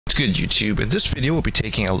It's good, YouTube. In this video, we'll be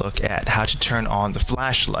taking a look at how to turn on the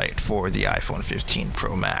flashlight for the iPhone 15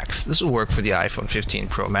 Pro Max. This will work for the iPhone 15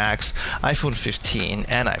 Pro Max, iPhone 15,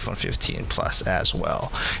 and iPhone 15 Plus as well.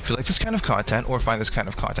 If you like this kind of content or find this kind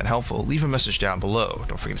of content helpful, leave a message down below.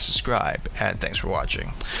 Don't forget to subscribe, and thanks for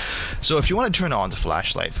watching. So if you want to turn on the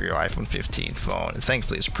flashlight for your iPhone 15 phone, and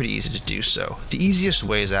thankfully it's pretty easy to do so. The easiest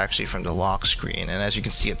way is actually from the lock screen, and as you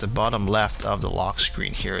can see at the bottom left of the lock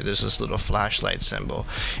screen here, there's this little flashlight symbol.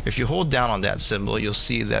 If you hold down on that symbol, you'll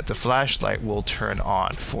see that the flashlight will turn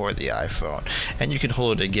on for the iPhone, and you can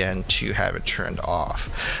hold it again to have it turned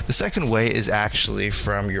off. The second way is actually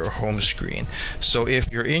from your home screen. So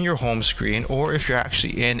if you're in your home screen, or if you're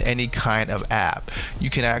actually in any kind of app, you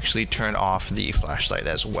can actually turn off the flashlight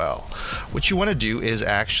as well. What you want to do is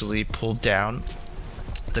actually pull down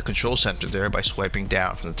the control center there by swiping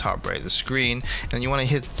down from the top right of the screen, and you want to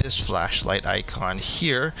hit this flashlight icon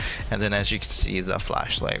here, and then as you can see, the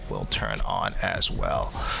flashlight will turn on as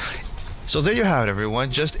well. So there you have it,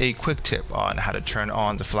 everyone. Just a quick tip on how to turn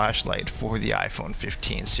on the flashlight for the iPhone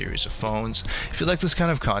 15 series of phones. If you like this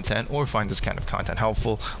kind of content or find this kind of content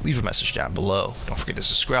helpful, leave a message down below. Don't forget to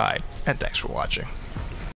subscribe, and thanks for watching.